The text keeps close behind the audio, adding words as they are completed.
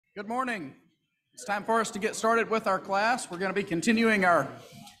Good morning. It's time for us to get started with our class. We're going to be continuing our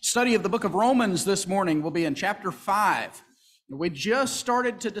study of the book of Romans this morning. We'll be in chapter 5. We just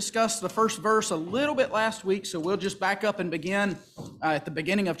started to discuss the first verse a little bit last week, so we'll just back up and begin at the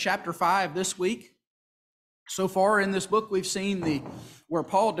beginning of chapter 5 this week. So far in this book, we've seen where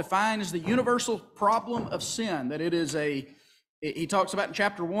Paul defines the universal problem of sin, that it is he talks about in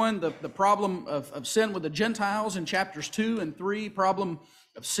chapter 1 the problem of sin with the Gentiles, in chapters 2 and 3, problem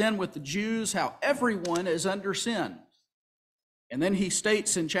of sin with the Jews, how everyone is under sin. And then he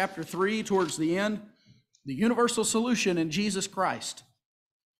states in chapter 3, towards the end, the universal solution in Jesus Christ.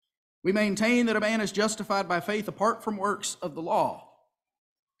 We maintain that a man is justified by faith apart from works of the law.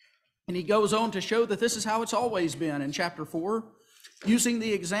 And he goes on to show that this is how it's always been in chapter 4, using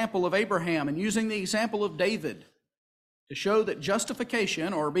the example of Abraham and using the example of David to show that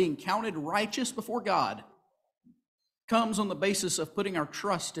justification, or being counted righteous before God, comes on the basis of putting our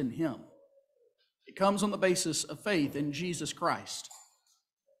trust in Him. It comes on the basis of faith in Jesus Christ.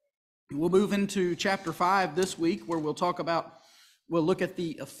 We'll move into chapter 5 this week, where we'll look at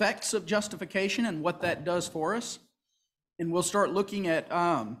the effects of justification and what that does for us. And we'll start looking at,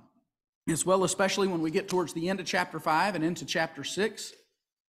 as well, especially when we get towards the end of chapter 5 and into chapter 6,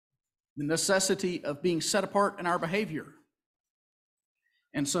 the necessity of being set apart in our behavior.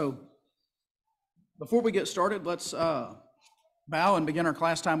 And so, before we get started, let's bow and begin our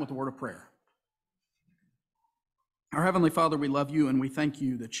class time with a word of prayer. Our Heavenly Father, we love you and we thank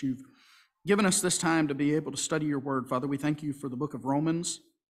you that you've given us this time to be able to study your word. Father, we thank you for the book of Romans.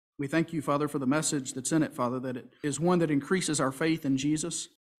 We thank you, Father, for the message that's in it, Father, that it is one that increases our faith in Jesus.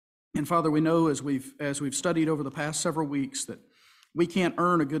 And Father, we know as we've studied over the past several weeks that we can't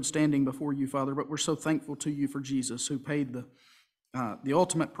earn a good standing before you, Father, but we're so thankful to you for Jesus, who paid the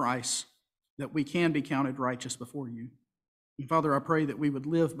ultimate price that we can be counted righteous before you. And Father, I pray that we would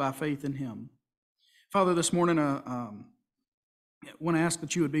live by faith in him. Father, this morning I want to ask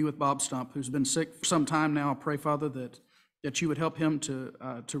that you would be with Bob Stump, who's been sick for some time now. I pray, Father, that you would help him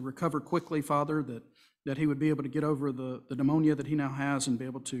to recover quickly, Father, that he would be able to get over the pneumonia that he now has and be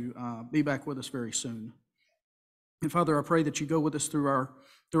able to be back with us very soon. And Father, I pray that you go with us through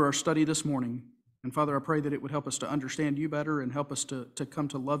our study this morning. And Father, I pray that it would help us to understand you better and help us to come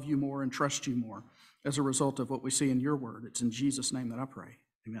to love you more and trust you more as a result of what we see in your word. It's in Jesus' name that I pray.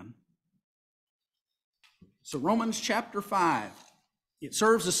 Amen. So Romans chapter 5, it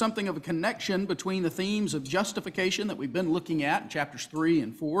serves as something of a connection between the themes of justification that we've been looking at in chapters 3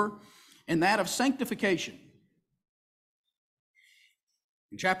 and 4, and that of sanctification.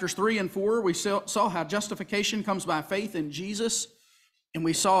 In chapters 3 and 4, we saw how justification comes by faith in Jesus, and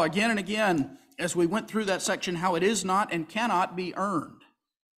we saw again and again as we went through that section how it is not and cannot be earned.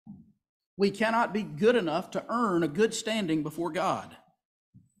 We cannot be good enough to earn a good standing before God.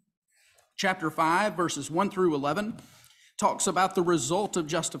 Chapter 5, verses 1 through 11, talks about the result of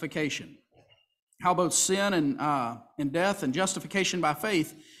justification, how both sin and death and justification by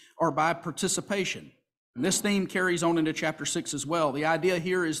faith are by participation. And this theme carries on into chapter 6 as well. The idea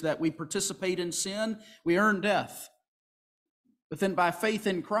here is that we participate in sin, we earn death. But then by faith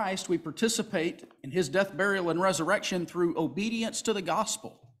in Christ, we participate in his death, burial, and resurrection through obedience to the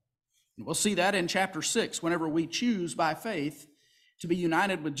gospel. And we'll see that in chapter 6, whenever we choose by faith to be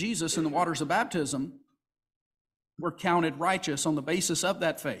united with Jesus in the waters of baptism, we're counted righteous on the basis of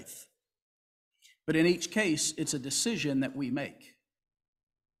that faith. But in each case, it's a decision that we make.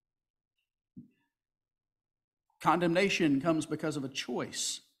 Condemnation comes because of a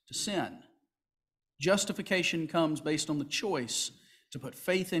choice to sin. Justification comes based on the choice to put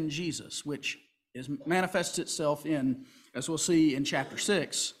faith in Jesus, which manifests itself in, as we'll see in chapter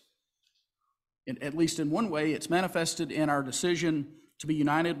 6, at least in one way, it's manifested in our decision to be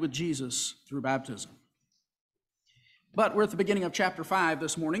united with Jesus through baptism. But we're at the beginning of chapter 5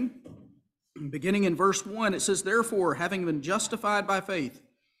 this morning. Beginning in verse 1, it says, "Therefore, having been justified by faith,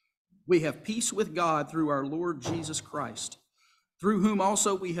 we have peace with God through our Lord Jesus Christ, through whom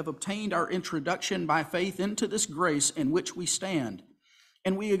also we have obtained our introduction by faith into this grace in which we stand,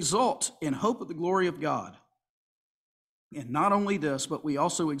 and we exult in hope of the glory of God. And not only this, but we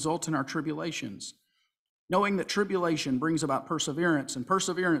also exult in our tribulations, knowing that tribulation brings about perseverance, and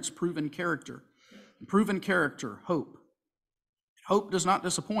perseverance, proven character, and proven character, hope. Hope does not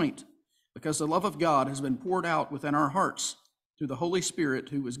disappoint, because the love of God has been poured out within our hearts through the Holy Spirit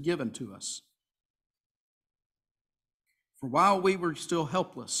who was given to us. For while we were still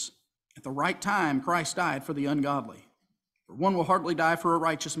helpless, at the right time Christ died for the ungodly. For one will hardly die for a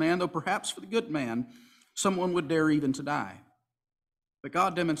righteous man, though perhaps for the good man someone would dare even to die. But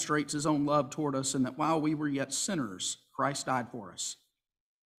God demonstrates his own love toward us in that while we were yet sinners, Christ died for us.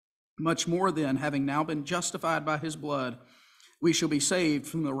 Much more then, having now been justified by his blood, we shall be saved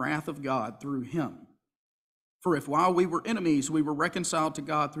from the wrath of God through him. For if while we were enemies, we were reconciled to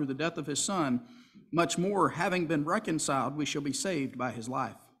God through the death of his Son, much more, having been reconciled, we shall be saved by his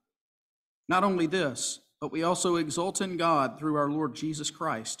life. Not only this, but we also exult in God through our Lord Jesus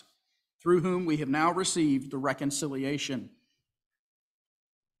Christ, through whom we have now received the reconciliation.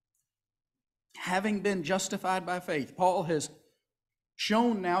 Having been justified by faith, Paul has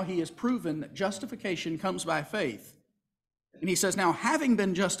shown now, he has proven that justification comes by faith. And he says, now having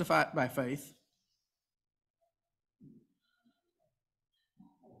been justified by faith,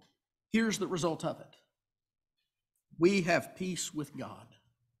 here's the result of it. We have peace with God.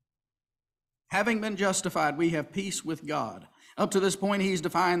 Having been justified, we have peace with God. Up to this point, he's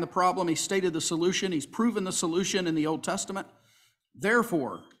defined the problem, he's stated the solution, he's proven the solution in the Old Testament.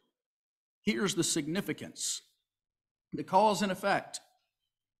 Therefore, here's the significance, the cause and effect.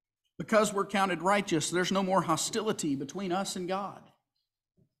 Because we're counted righteous, there's no more hostility between us and God.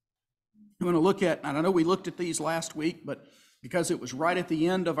 I'm going to look at, and I know we looked at these last week, but because it was right at the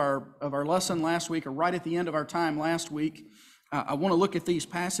end of our lesson last week, or right at the end of our time last week, I want to look at these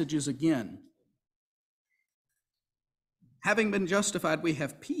passages again. Having been justified, we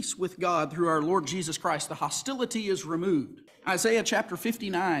have peace with God through our Lord Jesus Christ. The hostility is removed. Isaiah chapter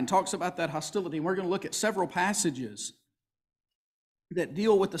 59 talks about that hostility. We're going to look at several passages that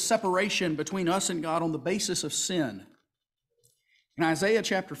deal with the separation between us and God on the basis of sin. In Isaiah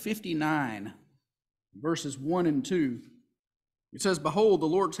chapter 59, verses 1 and 2, it says, "Behold, the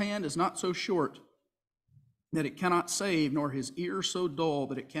Lord's hand is not so short that it cannot save, nor his ear so dull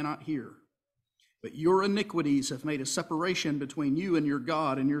that it cannot hear. But your iniquities have made a separation between you and your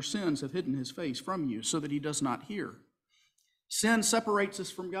God, and your sins have hidden his face from you, so that he does not hear." Sin separates us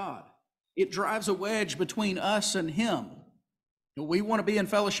from God. It drives a wedge between us and him. We want to be in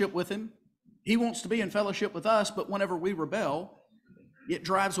fellowship with him. He wants to be in fellowship with us, but whenever we rebel, it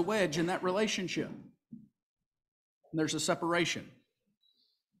drives a wedge in that relationship. And there's a separation.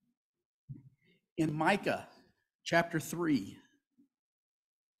 In Micah chapter 3,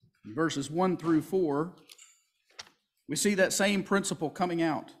 verses 1 through 4, we see that same principle coming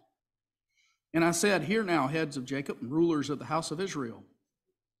out. "And I said, Hear now, heads of Jacob and rulers of the house of Israel.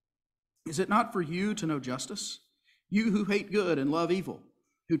 Is it not for you to know justice? You who hate good and love evil,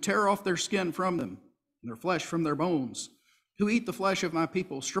 who tear off their skin from them, and their flesh from their bones, who eat the flesh of my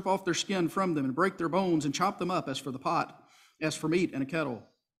people, strip off their skin from them, and break their bones, and chop them up as for the pot, as for meat in a kettle.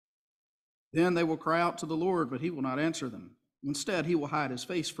 Then they will cry out to the Lord, but he will not answer them. Instead, he will hide his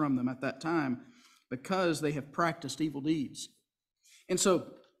face from them at that time, because they have practiced evil deeds." And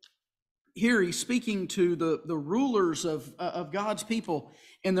so here he's speaking to the rulers of God's people,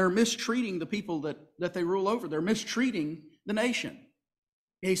 and they're mistreating the people that they rule over. They're mistreating the nation.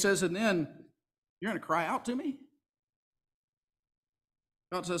 He says, and then you're going to cry out to me?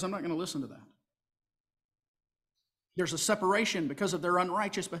 God says, I'm not going to listen to that. There's a separation because of their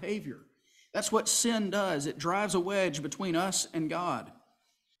unrighteous behavior. That's what sin does. It drives a wedge between us and God.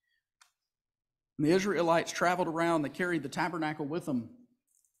 When the Israelites traveled around, they carried the tabernacle with them.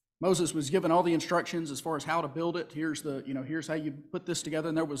 Moses was given all the instructions as far as how to build it. Here's how you put this together.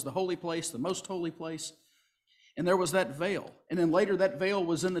 And there was the holy place, the most holy place. And there was that veil. And then later that veil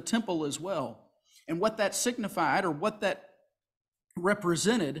was in the temple as well. And what that signified, or what that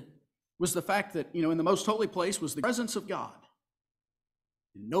represented, was the fact that, in the most holy place was the presence of God.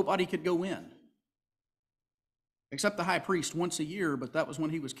 And nobody could go in. Except the high priest once a year, but that was when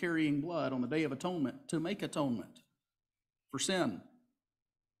he was carrying blood on the Day of Atonement to make atonement for sin.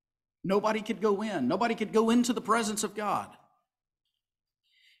 Nobody could go in. Nobody could go into the presence of God.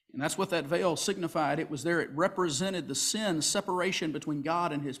 And that's what that veil signified. It was there. It represented the sin separation between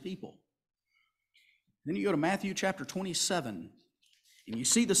God and his people. Then you go to Matthew chapter 27, and you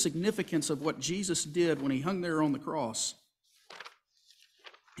see the significance of what Jesus did when he hung there on the cross.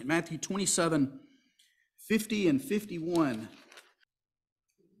 In Matthew 27, 50 and 51,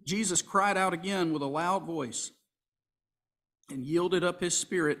 Jesus cried out again with a loud voice and yielded up his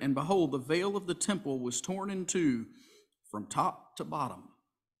spirit, and behold, the veil of the temple was torn in two from top to bottom.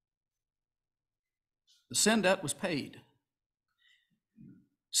 The sin debt was paid.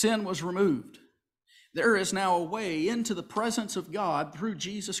 Sin was removed. There is now a way into the presence of God through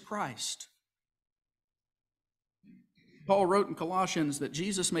Jesus Christ. Paul wrote in Colossians that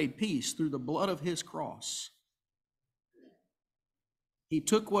Jesus made peace through the blood of his cross. He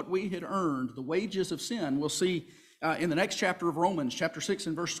took what we had earned, the wages of sin. We'll see in the next chapter of Romans, chapter 6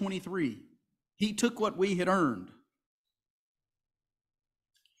 and verse 23. He took what we had earned.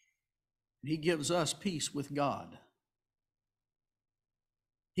 He gives us peace with God.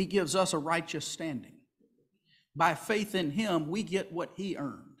 He gives us a righteous standing. By faith in him, we get what he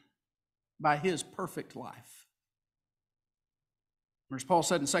earned by his perfect life. As Paul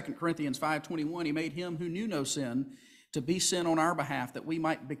said in 2 Corinthians 5:21, he made him who knew no sin to be sin on our behalf, that we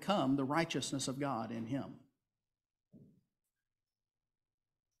might become the righteousness of God in him.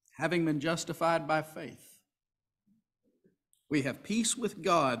 Having been justified by faith, we have peace with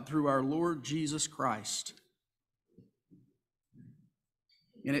God through our Lord Jesus Christ.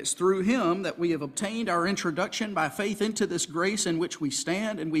 And it's through him that we have obtained our introduction by faith into this grace in which we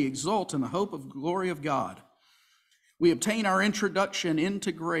stand, and we exult in the hope of the glory of God. We obtain our introduction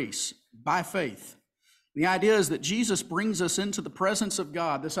into grace by faith. The idea is that Jesus brings us into the presence of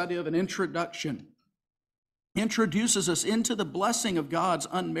God. This idea of an introduction introduces us into the blessing of God's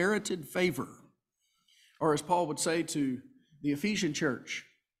unmerited favor. Or as Paul would say to the Ephesian church,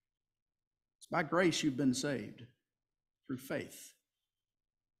 it's by grace you've been saved through faith.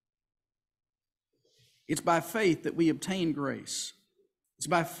 It's by faith that we obtain grace. It's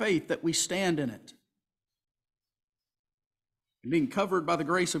by faith that we stand in it. And being covered by the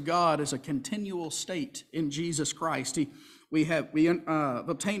grace of God is a continual state in Jesus Christ. We have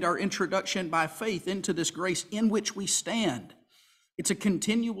obtained our introduction by faith into this grace in which we stand. It's a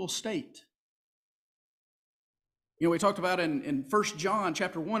continual state. You know, we talked about in 1 John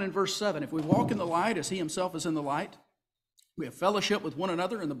chapter 1 and verse 7, if we walk in the light as he himself is in the light, we have fellowship with one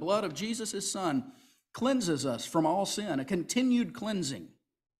another, and the blood of Jesus, his son, cleanses us from all sin, a continued cleansing,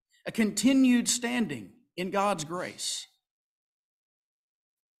 a continued standing in God's grace.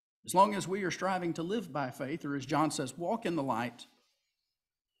 As long as we are striving to live by faith, or as John says, walk in the light,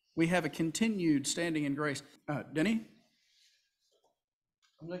 we have a continued standing in grace. Denny?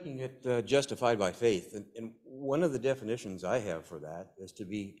 I'm looking at justified by faith, and one of the definitions I have for that is to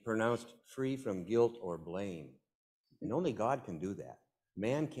be pronounced free from guilt or blame. And only God can do that.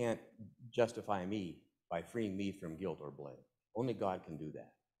 Man can't justify me by freeing me from guilt or blame. Only God can do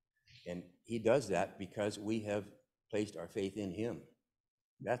that. And he does that because we have placed our faith in him.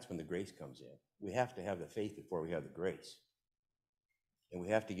 That's when the grace comes in. We have to have the faith before we have the grace. And we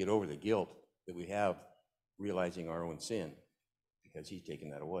have to get over the guilt that we have realizing our own sin, because he's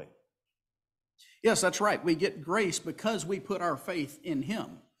taken that away. Yes, that's right. We get grace because we put our faith in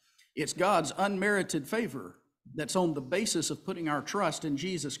him. It's God's unmerited favor that's on the basis of putting our trust in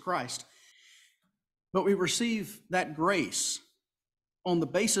Jesus Christ. But we receive that grace on the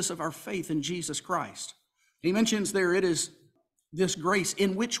basis of our faith in Jesus Christ. He mentions there it is this grace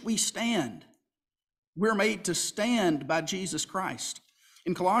in which we stand. We're made to stand by Jesus Christ.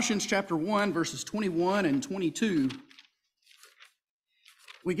 In Colossians chapter 1, verses 21 and 22,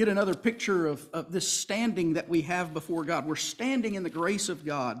 we get another picture of this standing that we have before God. We're standing in the grace of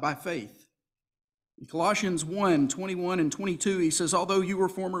God by faith. In Colossians 1, 21 and 22, he says, although you were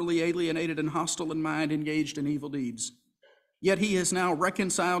formerly alienated and hostile in mind, engaged in evil deeds, yet he has now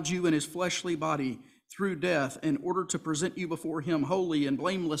reconciled you in his fleshly body through death in order to present you before him holy and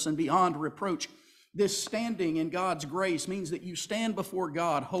blameless and beyond reproach. This standing in God's grace means that you stand before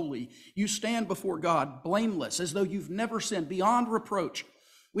God holy. You stand before God blameless, as though you've never sinned, beyond reproach.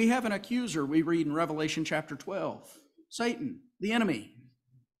 We have an accuser, we read in Revelation chapter 12, Satan, the enemy,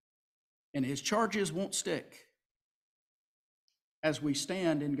 and his charges won't stick as we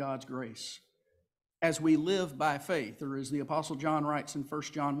stand in God's grace, as we live by faith, or as the Apostle John writes in 1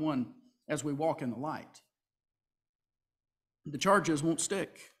 John 1, as we walk in the light. The charges won't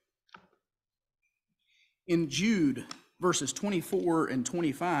stick. In Jude, verses 24 and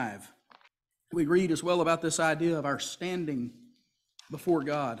 25, we read as well about this idea of our standing before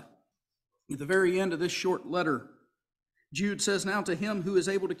God. At the very end of this short letter, Jude says, now to him who is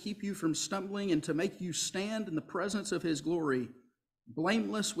able to keep you from stumbling and to make you stand in the presence of his glory,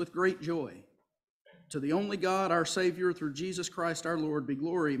 blameless with great joy. To the only God, our Savior, through Jesus Christ our Lord, be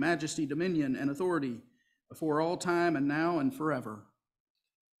glory, majesty, dominion, and authority before all time and now and forever.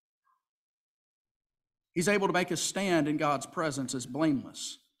 He's able to make us stand in God's presence as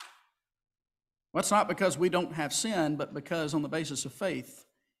blameless. Well, that's not because we don't have sin, but because on the basis of faith,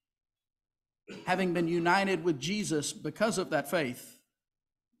 having been united with Jesus because of that faith,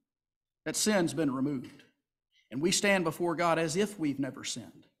 that sin's been removed. And we stand before God as if we've never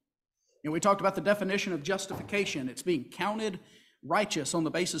sinned. And we talked about the definition of justification. It's being counted righteous on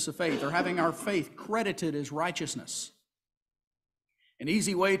the basis of faith, or having our faith credited as righteousness. An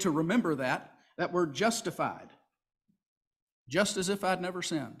easy way to remember that word justified, just as if I'd never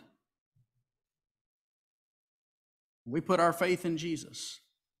sinned. We put our faith in Jesus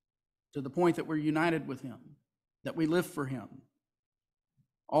to the point that we're united with him, that we live for him.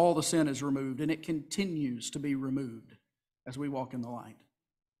 All the sin is removed, and it continues to be removed as we walk in the light.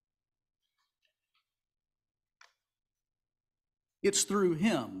 It's through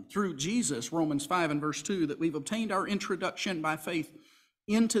him, through Jesus, Romans 5 and verse 2, that we've obtained our introduction by faith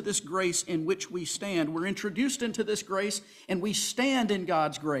into this grace in which we stand. We're introduced into this grace, and we stand in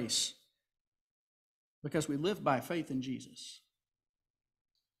God's grace because we live by faith in Jesus.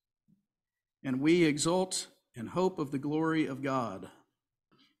 And we exult in hope of the glory of God.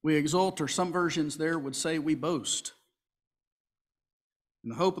 We exult, or some versions there would say we boast, in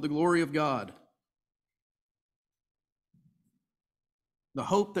the hope of the glory of God. The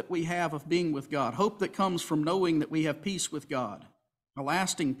hope that we have of being with God, hope that comes from knowing that we have peace with God, a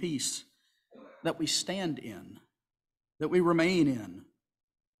lasting peace that we stand in, that we remain in.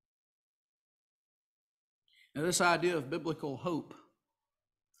 Now, this idea of biblical hope,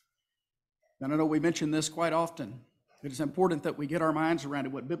 and I know we mention this quite often, it is important that we get our minds around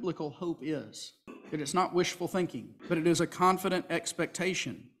it, what biblical hope is. That it's not wishful thinking, but it is a confident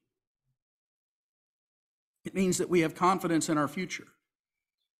expectation. It means that we have confidence in our future.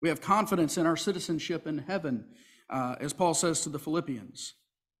 We have confidence in our citizenship in heaven, as Paul says to the Philippians.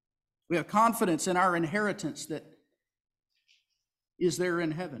 We have confidence in our inheritance that is there in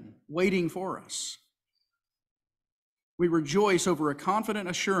heaven, waiting for us. We rejoice over a confident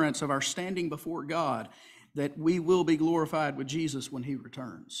assurance of our standing before God, that we will be glorified with Jesus when he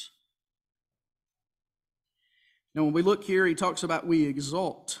returns. Now, when we look here, he talks about we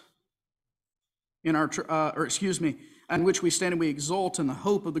exult in our, in which we stand and we exult in the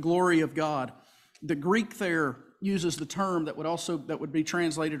hope of the glory of God. The Greek there uses the term that would be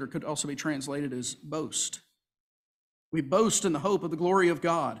translated, or could also be translated as boast. We boast in the hope of the glory of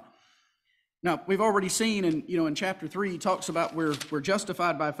God. Now, we've already seen in chapter 3, he talks about we're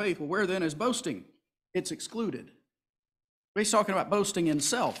justified by faith. Well, where then is boasting? It's excluded. He's talking about boasting in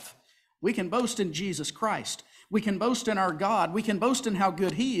self. We can boast in Jesus Christ. We can boast in our God. We can boast in how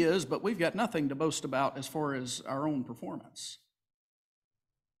good he is, but we've got nothing to boast about as far as our own performance.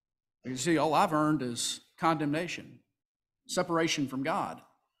 You see, all I've earned is condemnation, separation from God.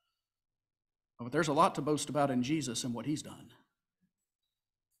 But there's a lot to boast about in Jesus and what he's done.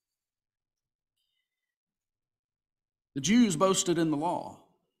 The Jews boasted in the law.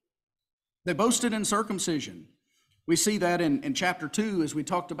 They boasted in circumcision. We see that in chapter 2 as we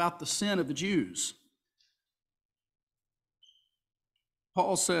talked about the sin of the Jews.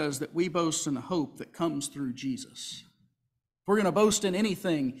 Paul says that we boast in the hope that comes through Jesus. If we're going to boast in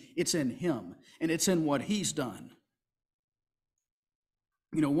anything, it's in him, and it's in what he's done.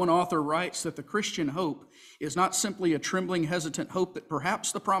 One author writes that the Christian hope is not simply a trembling, hesitant hope that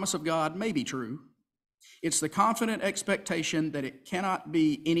perhaps the promise of God may be true. It's the confident expectation that it cannot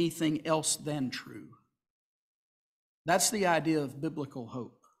be anything else than true. That's the idea of biblical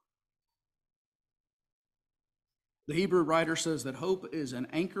hope. The Hebrew writer says that hope is an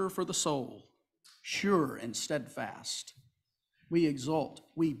anchor for the soul, sure and steadfast. We exult,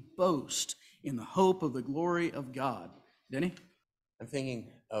 we boast in the hope of the glory of God. Denny? I'm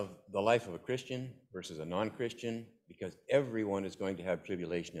thinking of the life of a Christian versus a non-Christian, because everyone is going to have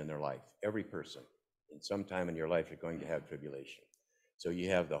tribulation in their life. Every person, in some time in your life, you're going to have tribulation. So you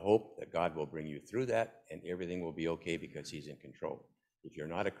have the hope that God will bring you through that and everything will be okay because he's in control. If you're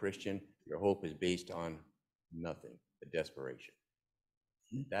not a Christian, your hope is based on nothing but desperation.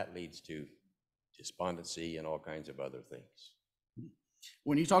 That leads to despondency and all kinds of other things.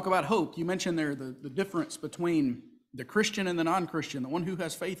 When you talk about hope, you mentioned there the difference between the Christian and the non-Christian. The one who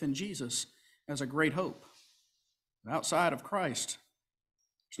has faith in Jesus has a great hope. Outside of Christ,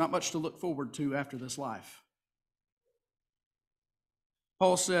 there's not much to look forward to after this life.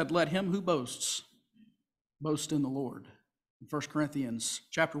 Paul said, let him who boasts, boast in the Lord. In 1 Corinthians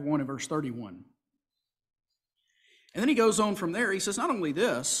chapter 1 and verse 31. And then he goes on from there. He says, not only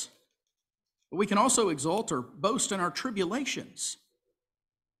this, but we can also exult or boast in our tribulations.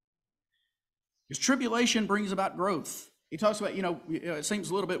 Because tribulation brings about growth. He talks about, it seems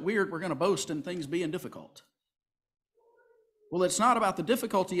a little bit weird, we're going to boast in things being difficult. Well, it's not about the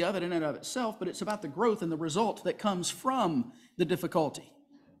difficulty of it in and of itself, but it's about the growth and the result that comes from the difficulty.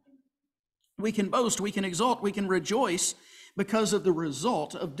 We can boast, we can exult, we can rejoice because of the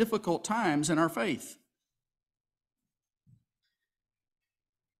result of difficult times in our faith.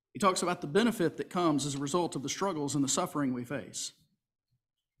 He talks about the benefit that comes as a result of the struggles and the suffering we face.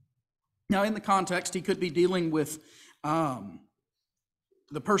 Now, in the context, he could be dealing with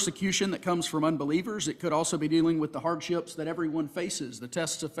the persecution that comes from unbelievers. It could also be dealing with the hardships that everyone faces, the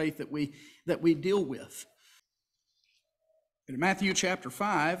tests of faith that we deal with. In Matthew chapter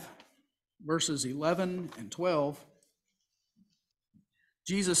 5, verses 11 and 12,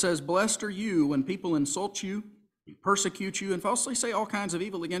 Jesus says, blessed are you when people insult you, persecute you, and falsely say all kinds of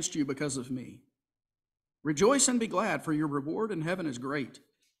evil against you because of me. Rejoice and be glad, for your reward in heaven is great.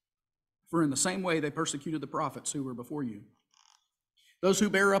 For in the same way they persecuted the prophets who were before you. Those who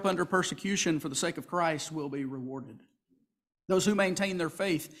bear up under persecution for the sake of Christ will be rewarded. Those who maintain their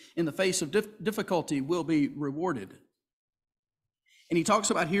faith in the face of difficulty will be rewarded. And he talks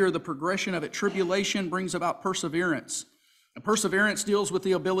about here the progression of it. Tribulation brings about perseverance. And perseverance deals with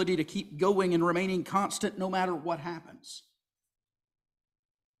the ability to keep going and remaining constant no matter what happens.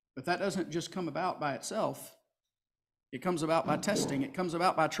 But that doesn't just come about by itself. It comes about by testing. It comes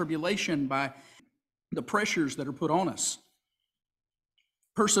about by tribulation, by the pressures that are put on us.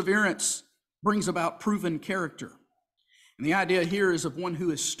 Perseverance brings about proven character. And the idea here is of one who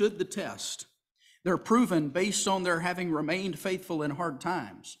has stood the test. They're proven based on their having remained faithful in hard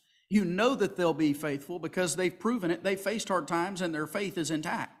times. You know that they'll be faithful because they've proven it. They've faced hard times and their faith is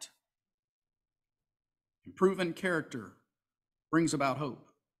intact. And proven character brings about hope.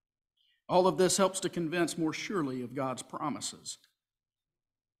 All of this helps to convince more surely of God's promises.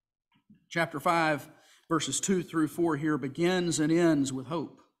 Chapter 5, verses 2 through 4 here begins and ends with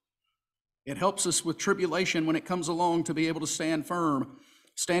hope. It helps us with tribulation when it comes along to be able to stand firm.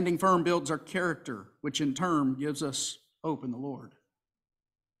 Standing firm builds our character, which in turn gives us hope in the Lord.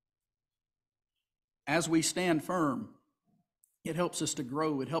 As we stand firm, it helps us to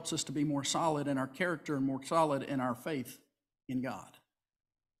grow. It helps us to be more solid in our character and more solid in our faith in God,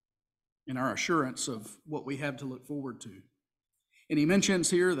 in our assurance of what we have to look forward to. And he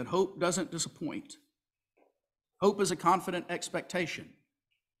mentions here that hope doesn't disappoint. Hope is a confident expectation.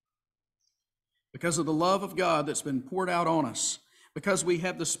 Because of the love of God that's been poured out on us, because we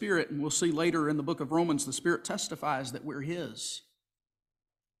have the Spirit, and we'll see later in the book of Romans, the Spirit testifies that we're His.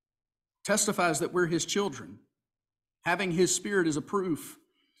 Testifies that we're His children. Having His Spirit is a proof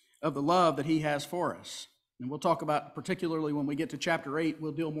of the love that He has for us. And we'll talk about, particularly when we get to chapter 8,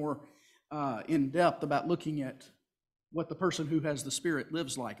 we'll deal more in depth about looking at what the person who has the Spirit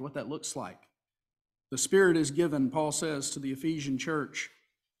lives like, what that looks like. The Spirit is given, Paul says to the Ephesian church,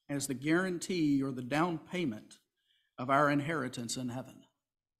 as the guarantee or the down payment of our inheritance in heaven.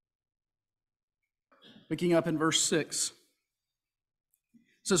 Picking up in verse 6,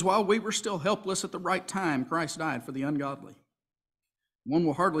 it says, while we were still helpless at the right time, Christ died for the ungodly. One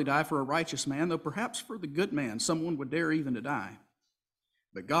will hardly die for a righteous man, though perhaps for the good man someone would dare even to die.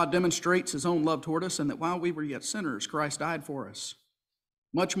 But God demonstrates His own love toward us, and that while we were yet sinners, Christ died for us.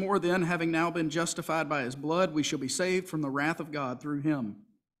 Much more then, having now been justified by His blood, we shall be saved from the wrath of God through Him.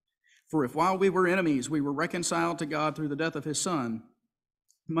 For if while we were enemies, we were reconciled to God through the death of His Son,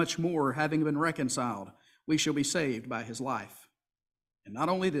 much more, having been reconciled, we shall be saved by His life. And not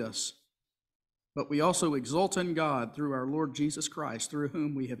only this, but we also exult in God through our Lord Jesus Christ, through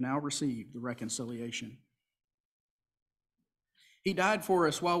whom we have now received the reconciliation. He died for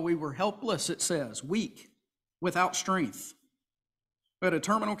us while we were helpless, it says, weak, without strength. We had a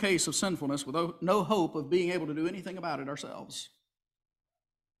terminal case of sinfulness with no hope of being able to do anything about it ourselves.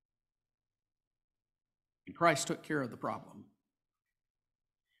 And Christ took care of the problem.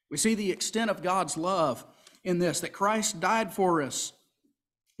 We see the extent of God's love in this, that Christ died for us,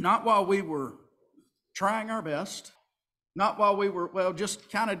 not while we were trying our best, not while we were,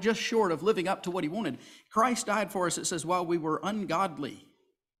 just short of living up to what He wanted. Christ died for us, it says, while we were ungodly,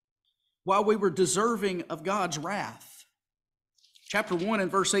 while we were deserving of God's wrath. Chapter 1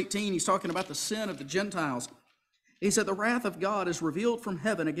 and verse 18, he's talking about the sin of the Gentiles. He said, the wrath of God is revealed from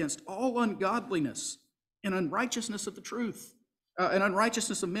heaven against all ungodliness and unrighteousness of the truth, and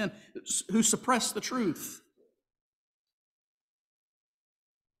unrighteousness of men who suppress the truth.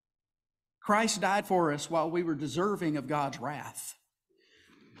 Christ died for us while we were deserving of God's wrath,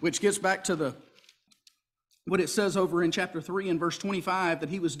 which gets back to what it says over in chapter 3 and verse 25, that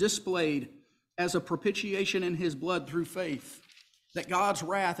He was displayed as a propitiation in His blood through faith, that God's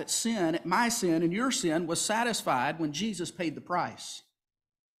wrath at sin, at my sin and your sin, was satisfied when Jesus paid the price.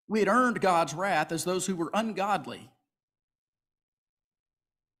 We had earned God's wrath as those who were ungodly,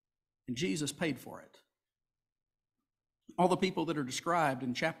 and Jesus paid for it. All the people that are described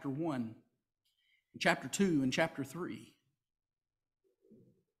in chapter 1, in chapter 2, and chapter 3,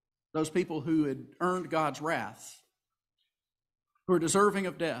 those people who had earned God's wrath, who are deserving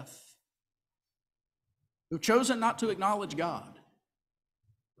of death, who've chosen not to acknowledge God,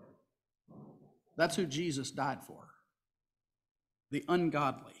 that's who Jesus died for, the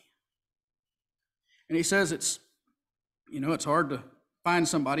ungodly. And he says it's hard to find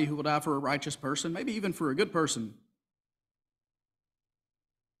somebody who will die for a righteous person, maybe even for a good person.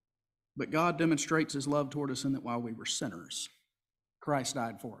 But God demonstrates His love toward us in that while we were sinners, Christ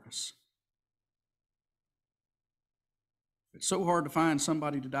died for us. It's so hard to find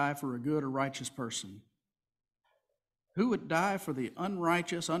somebody to die for a good or righteous person. Who would die for the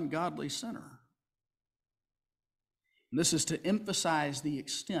unrighteous, ungodly sinner? And this is to emphasize the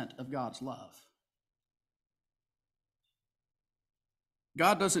extent of God's love.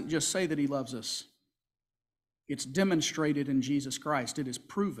 God doesn't just say that he loves us. It's demonstrated in Jesus Christ. It is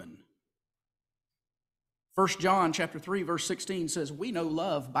proven. 1 John chapter 3, verse 16 says, we know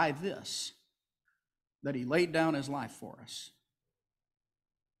love by this, that he laid down his life for us.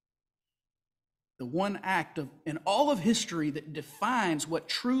 The one act in all of history that defines what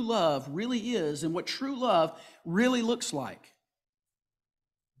true love really is and what true love really looks like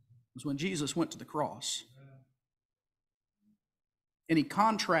was when Jesus went to the cross. And he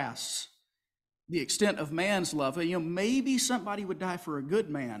contrasts the extent of man's love. Maybe somebody would die for a good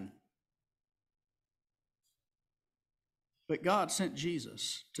man, but God sent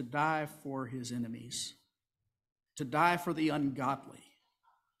Jesus to die for his enemies, to die for the ungodly,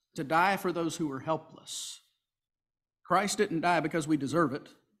 to die for those who were helpless. Christ didn't die because we deserve it,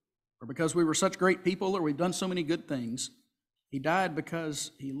 or because we were such great people, or we've done so many good things. He died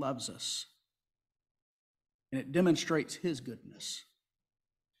because he loves us, and it demonstrates his goodness.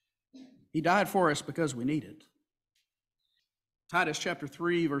 He died for us because we need it. Titus chapter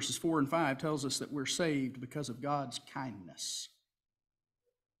 3, verses 4 and 5 tells us that we're saved because of God's kindness.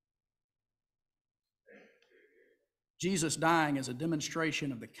 Jesus dying is a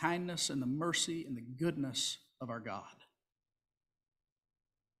demonstration of the kindness and the mercy and the goodness of our God.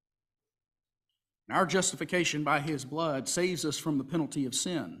 And our justification by his blood saves us from the penalty of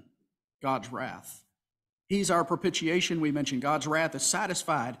sin, God's wrath. He's our propitiation, we mentioned. God's wrath is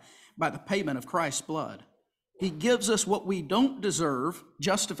satisfied by the payment of Christ's blood. He gives us what we don't deserve,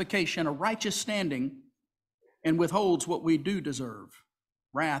 justification, a righteous standing, and withholds what we do deserve,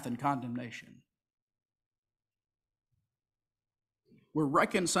 wrath and condemnation. We're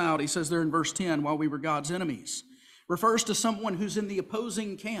reconciled, he says there in verse 10, while we were God's enemies. Refers to someone who's in the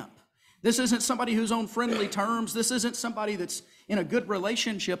opposing camp. This isn't somebody who's on friendly terms. This isn't somebody that's in a good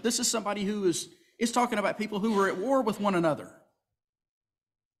relationship. This is somebody who is talking about people who were at war with one another.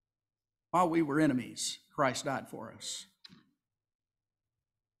 While we were enemies, Christ died for us.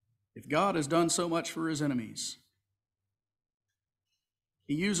 If God has done so much for his enemies,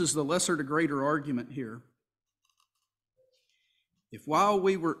 he uses the lesser to greater argument here. If while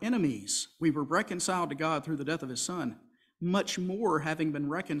we were enemies, we were reconciled to God through the death of his Son, much more, having been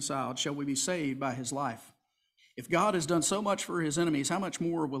reconciled, shall we be saved by his life. If God has done so much for his enemies, how much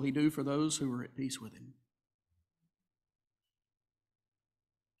more will he do for those who are at peace with him?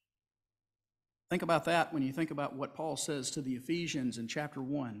 Think about that when you think about what Paul says to the Ephesians in chapter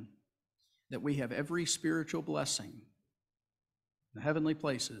 1, that we have every spiritual blessing in the heavenly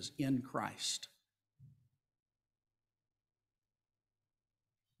places in Christ.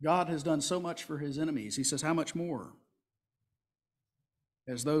 God has done so much for his enemies. He says, how much more?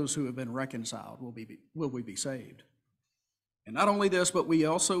 As those who have been reconciled will we be saved. And not only this, but we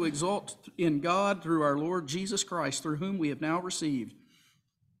also exult in God through our Lord Jesus Christ, through whom we have now received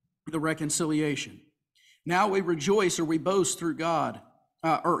the reconciliation. Now we rejoice or we boast through God,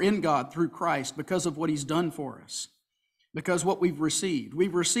 or in God through Christ, because of what he's done for us. Because what we've received.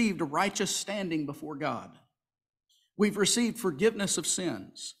 We've received a righteous standing before God. We've received forgiveness of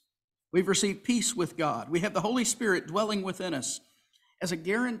sins. We've received peace with God. We have the Holy Spirit dwelling within us as a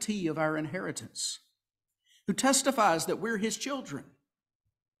guarantee of our inheritance, who testifies that we're his children.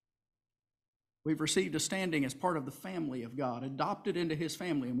 We've received a standing as part of the family of God, adopted into his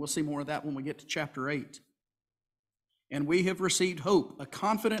family, and we'll see more of that when we get to chapter 8. And we have received hope, a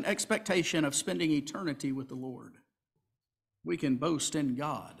confident expectation of spending eternity with the Lord. We can boast in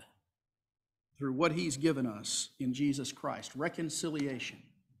God through what he's given us in Jesus Christ, reconciliation.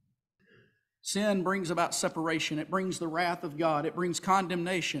 Sin brings about separation. It brings the wrath of God. It brings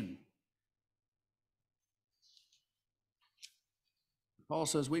condemnation. Paul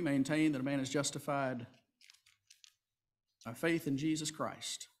says we maintain that a man is justified by faith in Jesus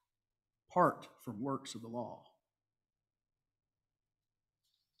Christ, apart from works of the law.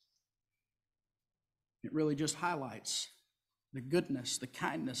 It really just highlights the goodness, the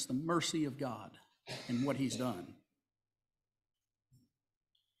kindness, the mercy of God and what he's done.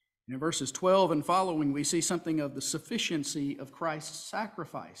 In verses 12 and following, we see something of the sufficiency of Christ's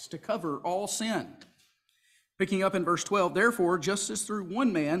sacrifice to cover all sin. Picking up in verse 12, therefore, just as through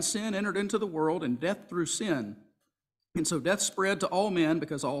one man sin entered into the world, and death through sin, and so death spread to all men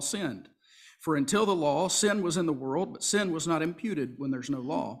because all sinned. For until the law, sin was in the world, but sin was not imputed when there's no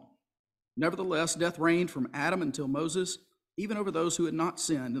law. Nevertheless, death reigned from Adam until Moses, even over those who had not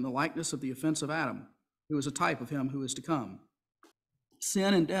sinned, in the likeness of the offense of Adam, who is a type of him who is to come.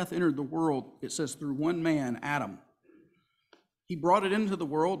 Sin and death entered the world, it says, through one man, Adam. He brought it into the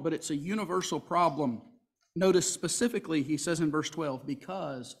world, but it's a universal problem. Notice specifically, he says in verse 12,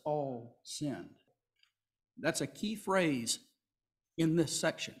 because all sinned. That's a key phrase in this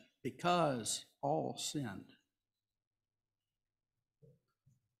section, because all sinned.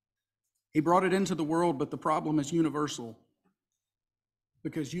 He brought it into the world, but the problem is universal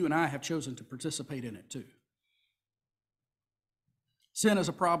because you and I have chosen to participate in it too. Sin is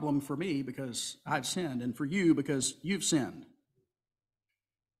a problem for me because I've sinned, and for you because you've sinned.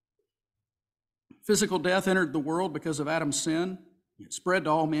 Physical death entered the world because of Adam's sin. It spread to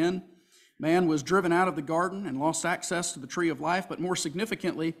all men. Man was driven out of the garden and lost access to the tree of life, but more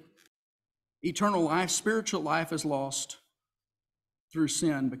significantly, eternal life, spiritual life is lost through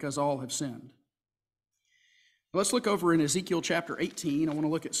sin because all have sinned. Let's look over in Ezekiel chapter 18. I want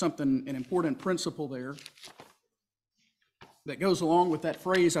to look at something, an important principle there that goes along with that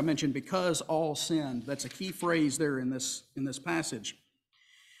phrase I mentioned, because all sinned. That's a key phrase there in this passage.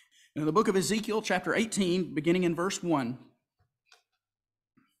 In the book of Ezekiel chapter 18, beginning in verse 1,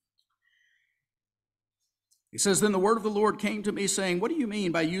 it says, "Then the word of the Lord came to me, saying, what do you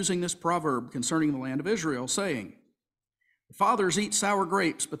mean by using this proverb concerning the land of Israel, saying, the fathers eat sour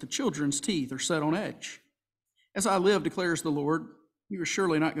grapes, but the children's teeth are set on edge? As I live, declares the Lord, you are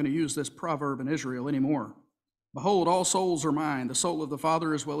surely not going to use this proverb in Israel anymore. Behold, all souls are mine. The soul of the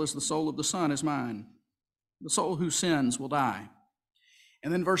Father as well as the soul of the Son is mine. The soul who sins will die."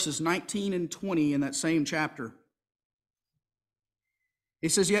 And then verses 19 and 20 in that same chapter. He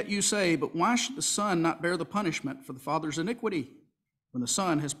says, "Yet you say, but why should the Son not bear the punishment for the Father's iniquity? When the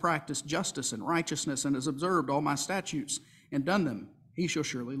Son has practiced justice and righteousness and has observed all my statutes and done them, he shall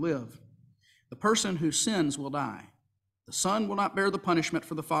surely live. The person who sins will die. The Son will not bear the punishment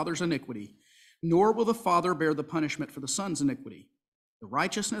for the Father's iniquity, nor will the Father bear the punishment for the Son's iniquity. The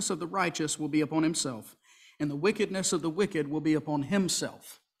righteousness of the righteous will be upon himself, and the wickedness of the wicked will be upon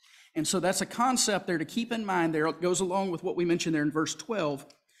himself." And so that's a concept there to keep in mind there. It goes along with what we mentioned there in verse 12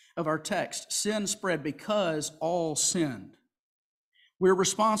 of our text. Sin spread because all sinned. We're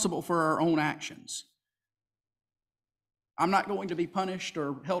responsible for our own actions. I'm not going to be punished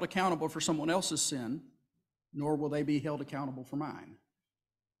or held accountable for someone else's sin, nor will they be held accountable for mine.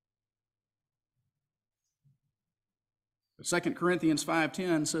 2 Corinthians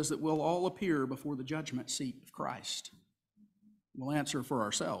 5:10 says that we'll all appear before the judgment seat of Christ. We'll answer for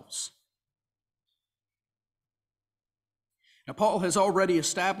ourselves. Now, Paul has already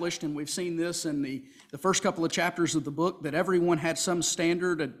established, and we've seen this in the first couple of chapters of the book, that everyone had some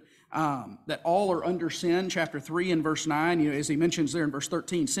standard, that all are under sin. Chapter 3 and verse 9, as he mentions there in verse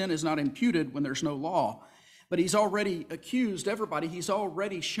 13, sin is not imputed when there's no law. But he's already accused everybody. He's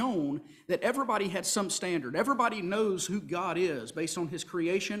already shown that everybody had some standard. Everybody knows who God is based on his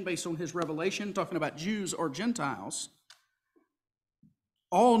creation, based on his revelation, talking about Jews or Gentiles.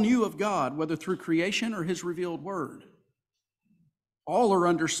 All knew of God, whether through creation or his revealed word. All are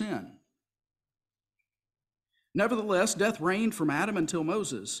under sin. Nevertheless, death reigned from Adam until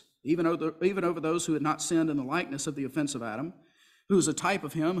Moses, even over those who had not sinned in the likeness of the offense of Adam, who is a type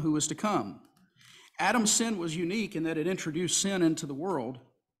of him who is to come. Adam's sin was unique in that it introduced sin into the world.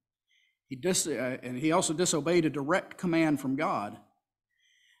 And he also disobeyed a direct command from God.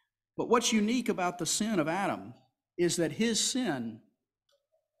 But what's unique about the sin of Adam is that his sin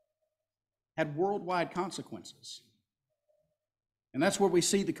had worldwide consequences. And that's where we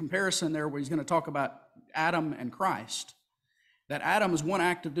see the comparison there, where he's going to talk about Adam and Christ. That Adam's one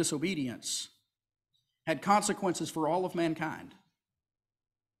act of disobedience had consequences for all of mankind.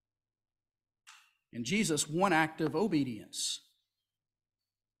 And Jesus' one act of obedience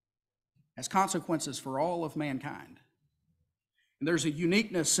has consequences for all of mankind. And there's a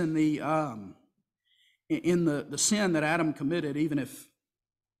uniqueness in the sin that Adam committed, even if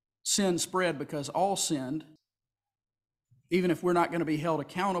sin spread because all sinned, even if we're not going to be held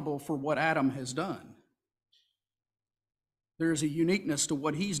accountable for what Adam has done. There's a uniqueness to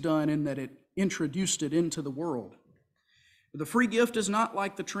what he's done in that it introduced it into the world. The free gift is not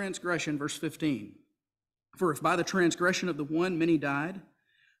like the transgression, verse 15. For if by the transgression of the one many died,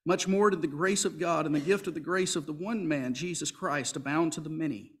 much more did the grace of God and the gift of the grace of the one man, Jesus Christ, abound to the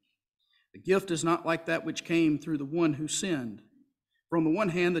many. The gift is not like that which came through the one who sinned. For on the one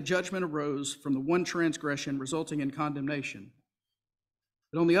hand, the judgment arose from the one transgression, resulting in condemnation.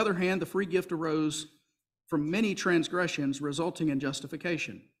 But on the other hand, the free gift arose from many transgressions, resulting in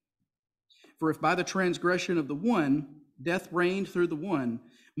justification. For if by the transgression of the one, death reigned through the one,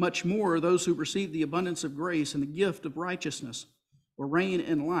 much more those who receive the abundance of grace and the gift of righteousness will reign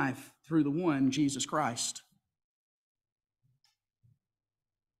in life through the one, Jesus Christ.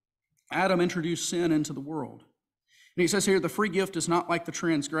 Adam introduced sin into the world. And he says here, the free gift is not like the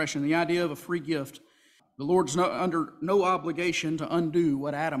transgression. The idea of a free gift, the Lord's under no obligation to undo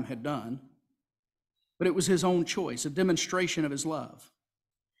what Adam had done, but it was his own choice, a demonstration of his love.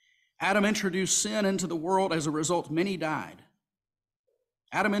 Adam introduced sin into the world. As a result, many died.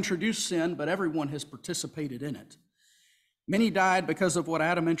 Adam introduced sin, but everyone has participated in it. Many died because of what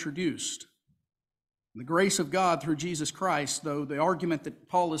Adam introduced. The grace of God through Jesus Christ, though, the argument that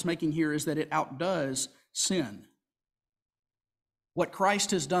Paul is making here is that it outdoes sin. What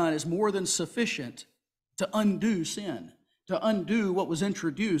Christ has done is more than sufficient to undo sin, to undo what was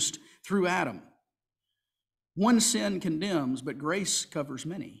introduced through Adam. One sin condemns, but grace covers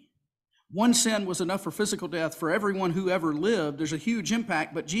many. One sin was enough for physical death for everyone who ever lived. There's a huge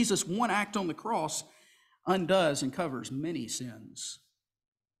impact, but Jesus' one act on the cross undoes and covers many sins.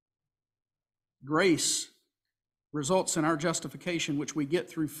 Grace results in our justification, which we get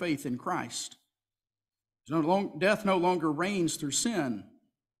through faith in Christ. Death no longer reigns through sin,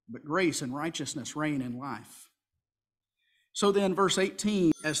 but grace and righteousness reign in life. So then, verse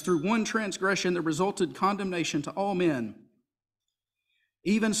 18, as through one transgression there resulted condemnation to all men,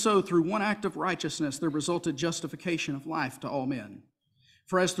 even so through one act of righteousness there resulted justification of life to all men.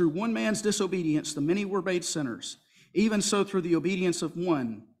 For as through one man's disobedience the many were made sinners, even so through the obedience of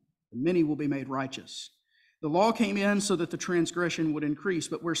one the many will be made righteous. The law came in so that the transgression would increase,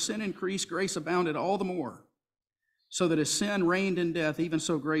 but where sin increased, grace abounded all the more, so that as sin reigned in death, even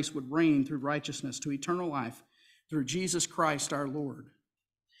so grace would reign through righteousness to eternal life through Jesus Christ our Lord.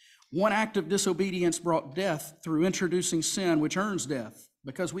 One act of disobedience brought death through introducing sin, which earns death,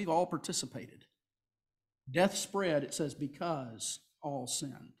 because we've all participated. Death spread, it says, because all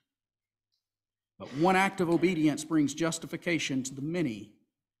sinned. But one act of obedience brings justification to the many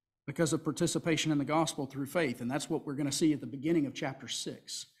because of participation in the gospel through faith. And that's what we're going to see at the beginning of chapter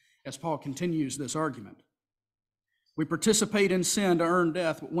 6 as Paul continues this argument. We participate in sin to earn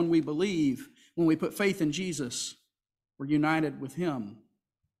death, but when we believe, when we put faith in Jesus, we're united with him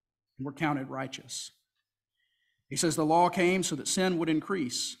and we're counted righteous. He says the law came so that sin would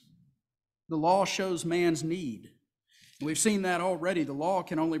increase. The law shows man's need. We've seen that already. The law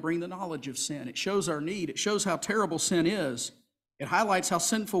can only bring the knowledge of sin. It shows our need. It shows how terrible sin is. It highlights how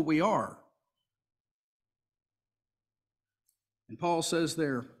sinful we are. And Paul says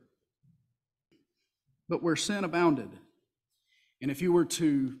there, but where sin abounded, and if you were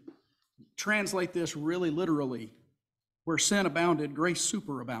to translate this really literally, where sin abounded, grace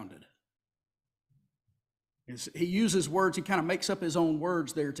superabounded. He uses words, he kind of makes up his own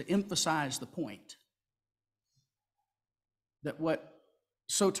words there to emphasize the point. That what's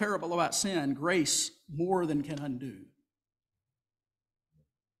so terrible about sin, grace more than can undo.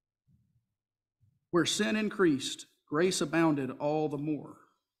 Where sin increased, grace abounded all the more.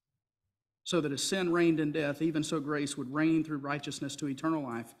 So that as sin reigned in death, even so grace would reign through righteousness to eternal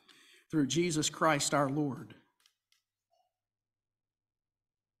life through Jesus Christ our Lord.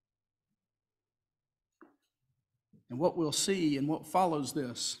 And what we'll see and what follows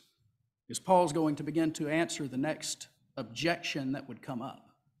this is Paul's going to begin to answer the next objection that would come up.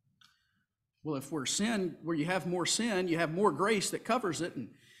 Well, if we're sin, where you have more sin, you have more grace that covers it.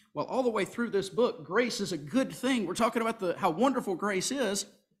 And well, all the way through this book, grace is a good thing. We're talking about how wonderful grace is.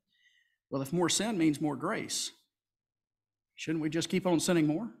 Well, if more sin means more grace, shouldn't we just keep on sinning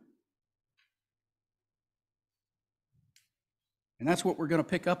more? And that's what we're going to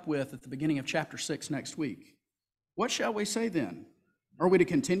pick up with at the beginning of chapter 6 next week. What shall we say then? Are we to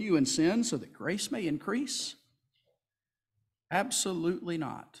continue in sin so that grace may increase? Absolutely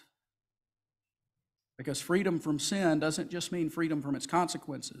not. Because freedom from sin doesn't just mean freedom from its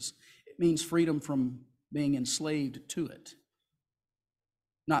consequences. It means freedom from being enslaved to it,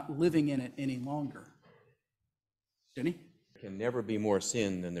 not living in it any longer. Denny? There can never be more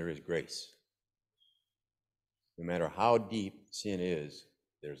sin than there is grace. No matter how deep sin is,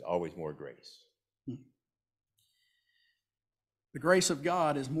 there's always more grace. The grace of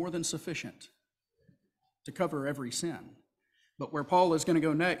God is more than sufficient to cover every sin. But where Paul is going to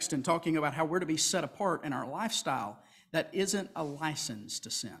go next in talking about how we're to be set apart in our lifestyle, that isn't a license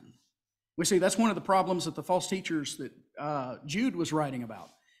to sin. We see that's one of the problems that the false teachers that Jude was writing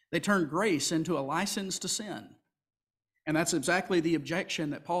about. They turned grace into a license to sin. And that's exactly the objection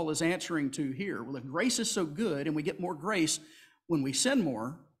that Paul is answering to here. Well, if grace is so good and we get more grace when we sin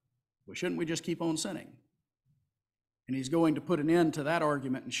more, well, shouldn't we just keep on sinning? And he's going to put an end to that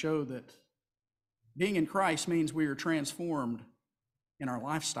argument and show that being in Christ means we are transformed in our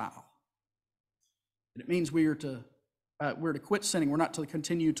lifestyle. And it means we're to quit sinning. We're not to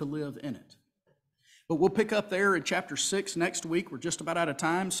continue to live in it. But we'll pick up there in chapter 6 next week. We're just about out of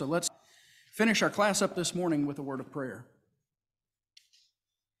time, so let's finish our class up this morning with a word of prayer.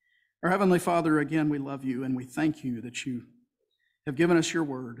 Our Heavenly Father, again, we love you and we thank you that you have given us your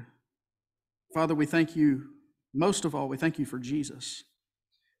word. Father, we thank you, most of all, we thank you for Jesus.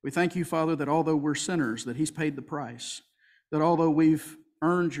 We thank you, Father, that although we're sinners, that he's paid the price, that although we've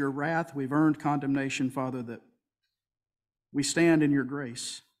earned your wrath, we've earned condemnation, Father, that we stand in your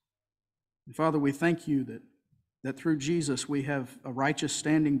grace. And Father, we thank you that through Jesus we have a righteous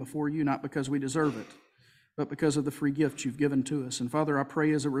standing before you, not because we deserve it, but because of the free gift you've given to us. And Father, I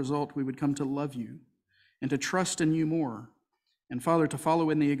pray as a result we would come to love you and to trust in you more. And Father, to follow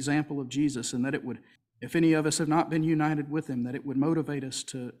in the example of Jesus, and that it would, if any of us have not been united with him, that it would motivate us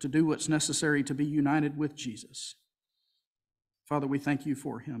to do what's necessary to be united with Jesus. Father, we thank you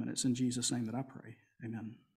for him, and it's in Jesus' name that I pray. Amen.